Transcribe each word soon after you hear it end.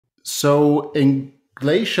So in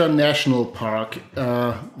Glacier National Park,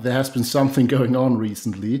 there has been something going on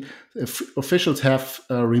recently. Officials have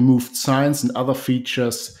removed signs and other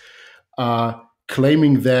features, uh,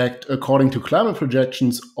 claiming that, according to climate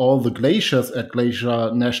projections, all the glaciers at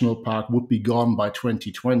Glacier National Park would be gone by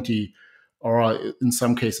 2020, or in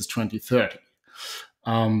some cases 2030.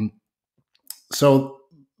 Um, so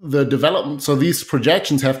so these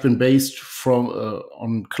projections have been based from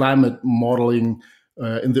on climate modeling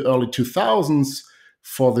in the early 2000s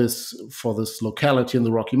for this locality in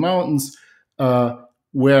the Rocky Mountains, uh,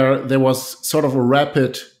 where there was sort of a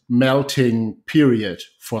rapid melting period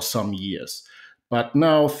for some years. But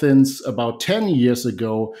now, since about 10 years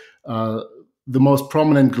ago, the most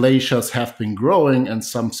prominent glaciers have been growing, and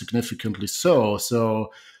some significantly so.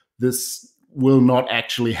 So this will not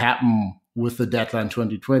actually happen with the deadline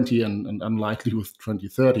 2020, and unlikely with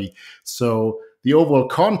 2030. So the overall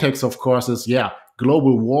context, of course, is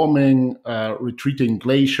global warming, retreating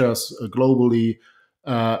glaciers globally,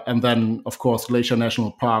 and then, of course, Glacier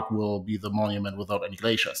National Park will be the monument without any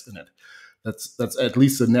glaciers in it. That's at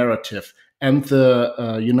least the narrative. And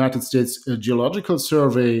the United States Geological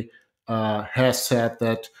Survey has said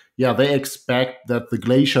that, they expect that the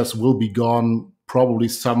glaciers will be gone probably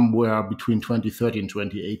somewhere between 2030 and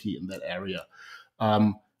 2080 in that area.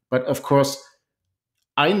 But of course,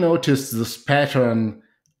 I noticed this pattern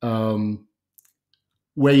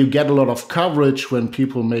where you get a lot of coverage when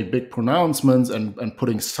people make big pronouncements and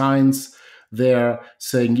putting signs there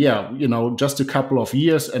saying, just a couple of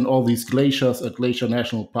years and all these glaciers at Glacier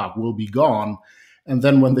National Park will be gone. And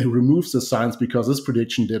then when they remove the signs because this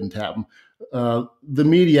prediction didn't happen, the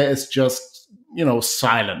media is just,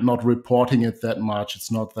 silent, not reporting it that much. It's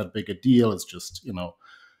not that big a deal. It's just, a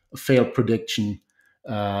failed prediction.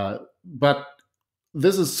 But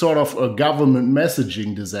this is sort of a government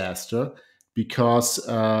messaging disaster because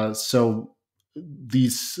so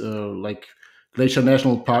these like Glacier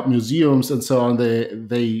National Park museums and so on,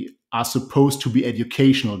 they are supposed to be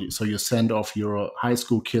educational. So you send off your high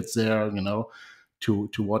school kids there, to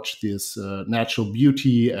watch this natural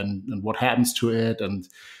beauty and what happens to it. And,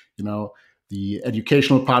 the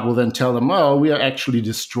educational part will then tell them, oh, we are actually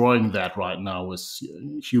destroying that right now with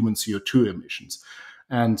human CO2 emissions.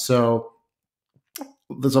 And so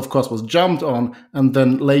this, of course, was jumped on, and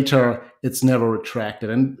then later it's never retracted.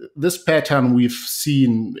 And this pattern we've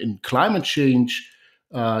seen in climate change,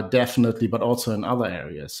 definitely, but also in other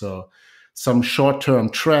areas. So some short-term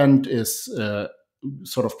trend is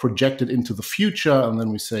sort of projected into the future, and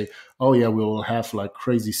then we say, oh yeah, we will have like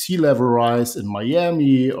crazy sea level rise in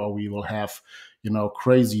Miami, or we will have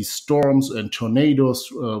crazy storms and tornadoes.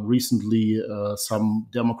 Recently, some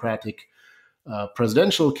Democratic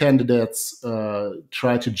presidential candidates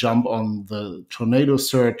try to jump on the tornado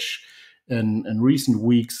surge in recent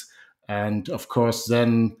weeks, and of course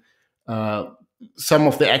then some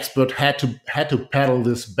of the experts had to pedal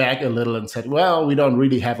this back a little and said, well, we don't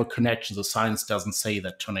really have a connection. The science doesn't say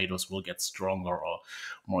that tornadoes will get stronger or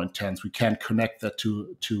more intense. We can't connect that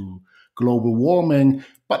to global warming,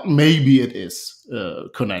 but maybe it is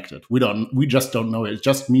connected. We just don't know it. It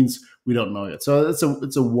just means we don't know it. So it's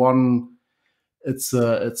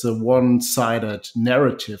a one-sided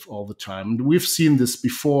narrative all the time. And we've seen this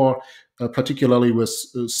before, particularly with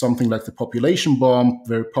something like the population bomb,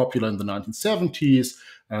 very popular in the 1970s,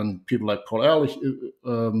 and people like Paul Ehrlich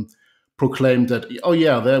proclaimed that,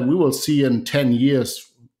 we will see in 10 years,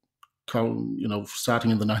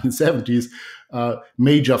 starting in the 1970s,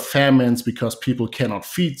 major famines because people cannot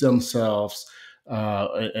feed themselves,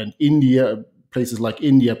 and places like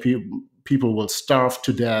India, people will starve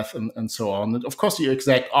to death, and so on. And of course, the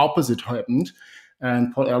exact opposite happened.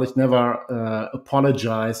 And Paul Ehrlich never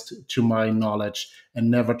apologized, to my knowledge,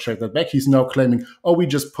 and never tracked that back. He's now claiming, "Oh, we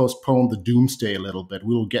just postponed the doomsday a little bit.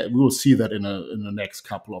 We will see that in the next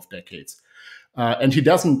couple of decades." And he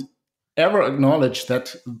doesn't ever acknowledge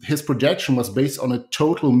that his projection was based on a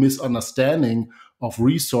total misunderstanding of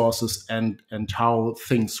resources and how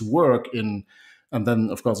things work in. And then,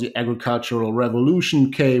 of course, the agricultural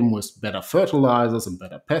revolution came with better fertilizers and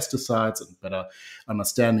better pesticides and better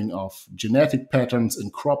understanding of genetic patterns in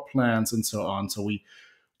crop plants and so on. So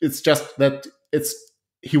it's just that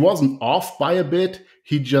he wasn't off by a bit.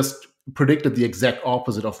 He just predicted the exact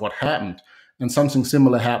opposite of what happened. And something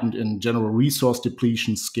similar happened in general resource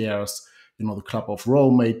depletion scares. The Club of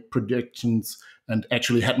Rome made predictions and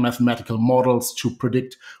actually had mathematical models to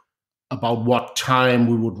predict about what time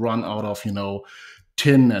we would run out of,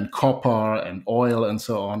 tin and copper and oil and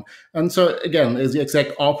so on. And so again, the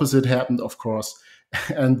exact opposite happened, of course,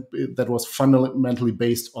 and that was fundamentally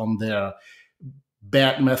based on their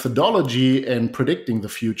bad methodology in predicting the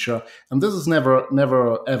future, and this is never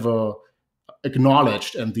ever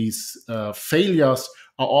acknowledged, and these failures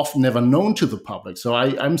are often never known to the public. So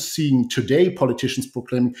I'm seeing today politicians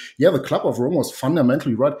proclaiming, yeah, the Club of Rome was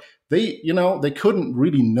fundamentally right. They couldn't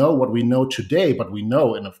really know what we know today, but we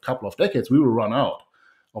know in a couple of decades we will run out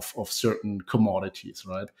of certain commodities,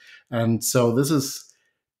 right? And so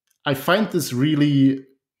I find this really,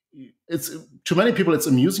 it's to many people it's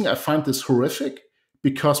amusing. I find this horrific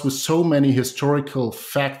because with so many historical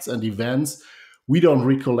facts and events, we don't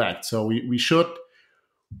recollect. So we should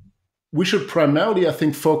primarily, I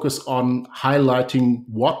think, focus on highlighting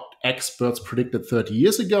what experts predicted 30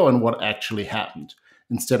 years ago and what actually happened,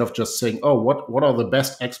 instead of just saying, oh, what are the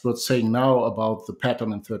best experts saying now about the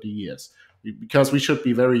pattern in 30 years? Because we should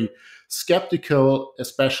be very skeptical,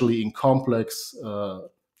 especially in complex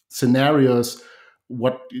scenarios,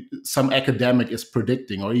 what some academic is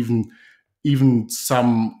predicting, or even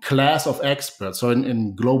some class of experts. So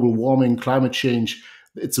in global warming, climate change,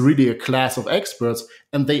 it's really a class of experts,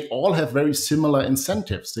 and they all have very similar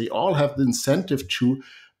incentives. They all have the incentive to,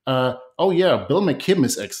 oh yeah, Bill McKim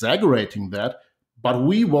is exaggerating that, but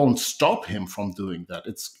we won't stop him from doing that.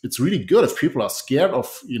 It's really good if people are scared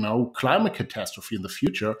of climate catastrophe in the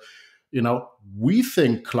future. We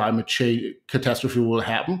think climate change catastrophe will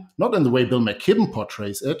happen, not in the way Bill McKibben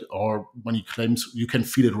portrays it, or when he claims you can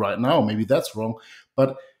feel it right now. Maybe that's wrong,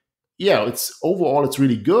 but yeah, it's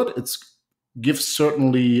really good. It gives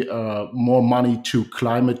certainly more money to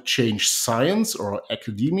climate change science or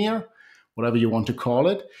academia, whatever you want to call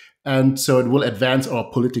it, and so it will advance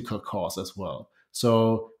our political cause as well.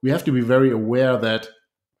 So we have to be very aware that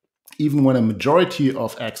even when a majority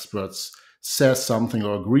of experts says something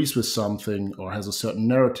or agrees with something or has a certain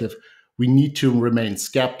narrative, we need to remain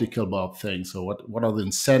skeptical about things. So what are the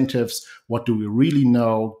incentives? What do we really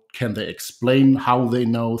know? Can they explain how they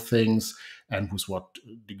know things and with what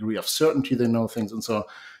degree of certainty they know things? And so,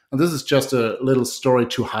 and this is just a little story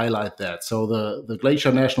to highlight that. So the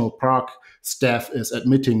Glacier National Park staff is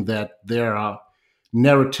admitting that their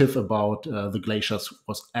narrative about the glaciers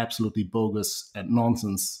was absolutely bogus and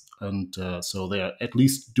nonsense. And so they are at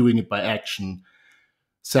least doing it by action,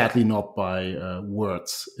 sadly not by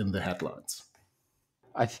words in the headlines.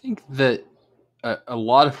 I think that a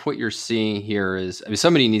lot of what you're seeing here is, I mean,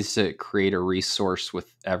 somebody needs to create a resource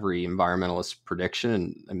with every environmentalist prediction.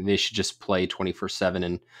 And I mean, they should just play 24/7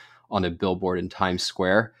 and on a billboard in Times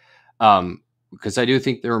Square. Because I do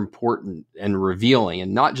think they're important and revealing,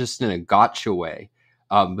 and not just in a gotcha way,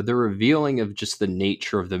 but they're revealing of just the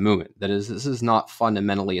nature of the movement. That is, this is not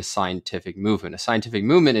fundamentally a scientific movement. A scientific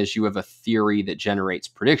movement is you have a theory that generates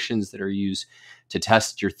predictions that are used to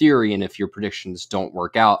test your theory. And if your predictions don't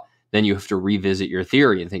work out, then you have to revisit your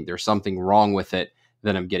theory and think there's something wrong with it,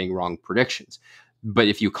 that I'm getting wrong predictions. But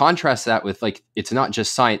if you contrast that with, like, it's not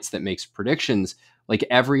just science that makes predictions. Like,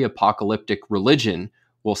 every apocalyptic religion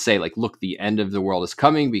will say, like, look, the end of the world is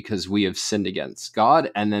coming because we have sinned against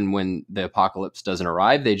God. And then when the apocalypse doesn't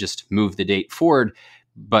arrive, they just move the date forward,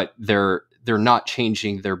 but they're not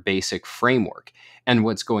changing their basic framework. And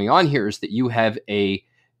what's going on here is that you have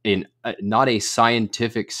not a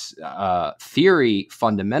scientific theory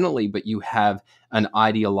fundamentally, but you have an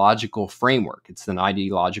ideological framework. It's an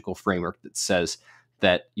ideological framework that says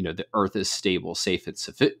that, the earth is stable, safe, and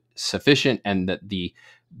sufficient, and that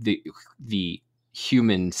the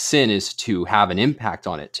human sin is to have an impact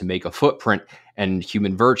on it, to make a footprint, and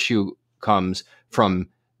human virtue comes from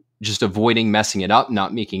just avoiding messing it up,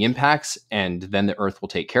 not making impacts, and then the earth will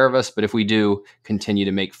take care of us. But if we do continue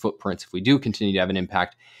to make footprints, if we do continue to have an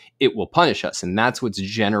impact, it will punish us. And that's what's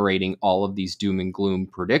generating all of these doom and gloom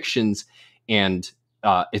predictions. And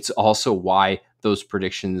it's also why those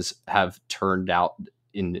predictions have turned out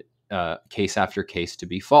in case after case to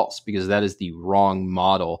be false, because that is the wrong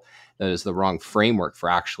model. That is the wrong framework for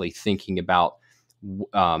actually thinking about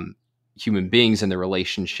human beings and their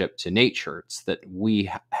relationship to nature. It's that we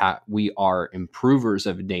are improvers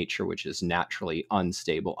of nature, which is naturally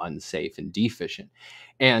unstable, unsafe, and deficient.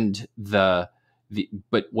 And but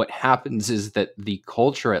what happens is that the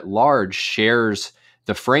culture at large shares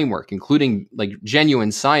the framework, including like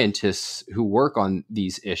genuine scientists who work on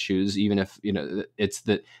these issues, even if it's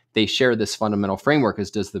that they share this fundamental framework, as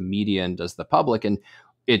does the media and does the public. And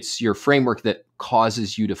it's your framework that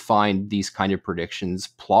causes you to find these kind of predictions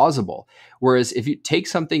plausible. Whereas if you take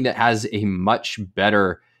something that has a much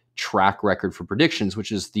better track record for predictions,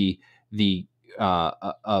 which is the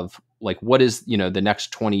of like, what is the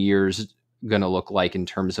next 20 years going to look like in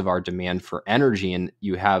terms of our demand for energy, and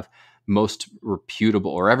you have most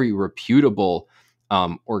reputable, or every reputable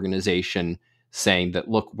organization saying that,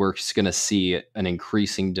 look, we're just going to see an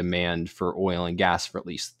increasing demand for oil and gas for at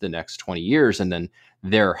least the next 20 years. And then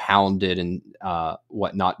they're hounded and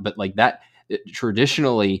whatnot. But like that,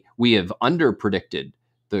 traditionally, we have under predicted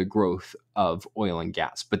the growth of oil and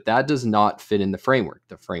gas, but that does not fit in the framework.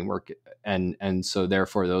 And so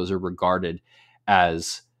therefore those are regarded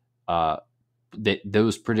as that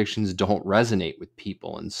those predictions don't resonate with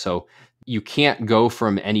people. And so you can't go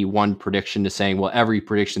from any one prediction to saying, well, every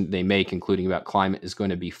prediction that they make, including about climate, is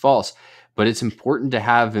going to be false. But it's important to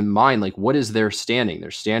have in mind, like, what is their standing?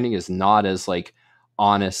 Their standing is not as like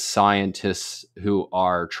honest scientists who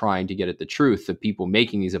are trying to get at the truth. The people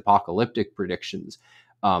making these apocalyptic predictions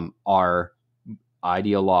are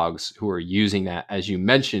ideologues who are using that, as you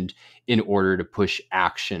mentioned, in order to push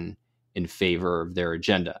action in favor of their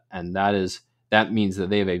agenda. And that means that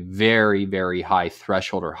they have a very, very high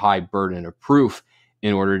threshold or high burden of proof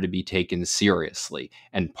in order to be taken seriously.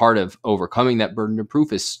 And part of overcoming that burden of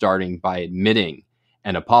proof is starting by admitting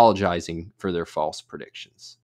and apologizing for their false predictions.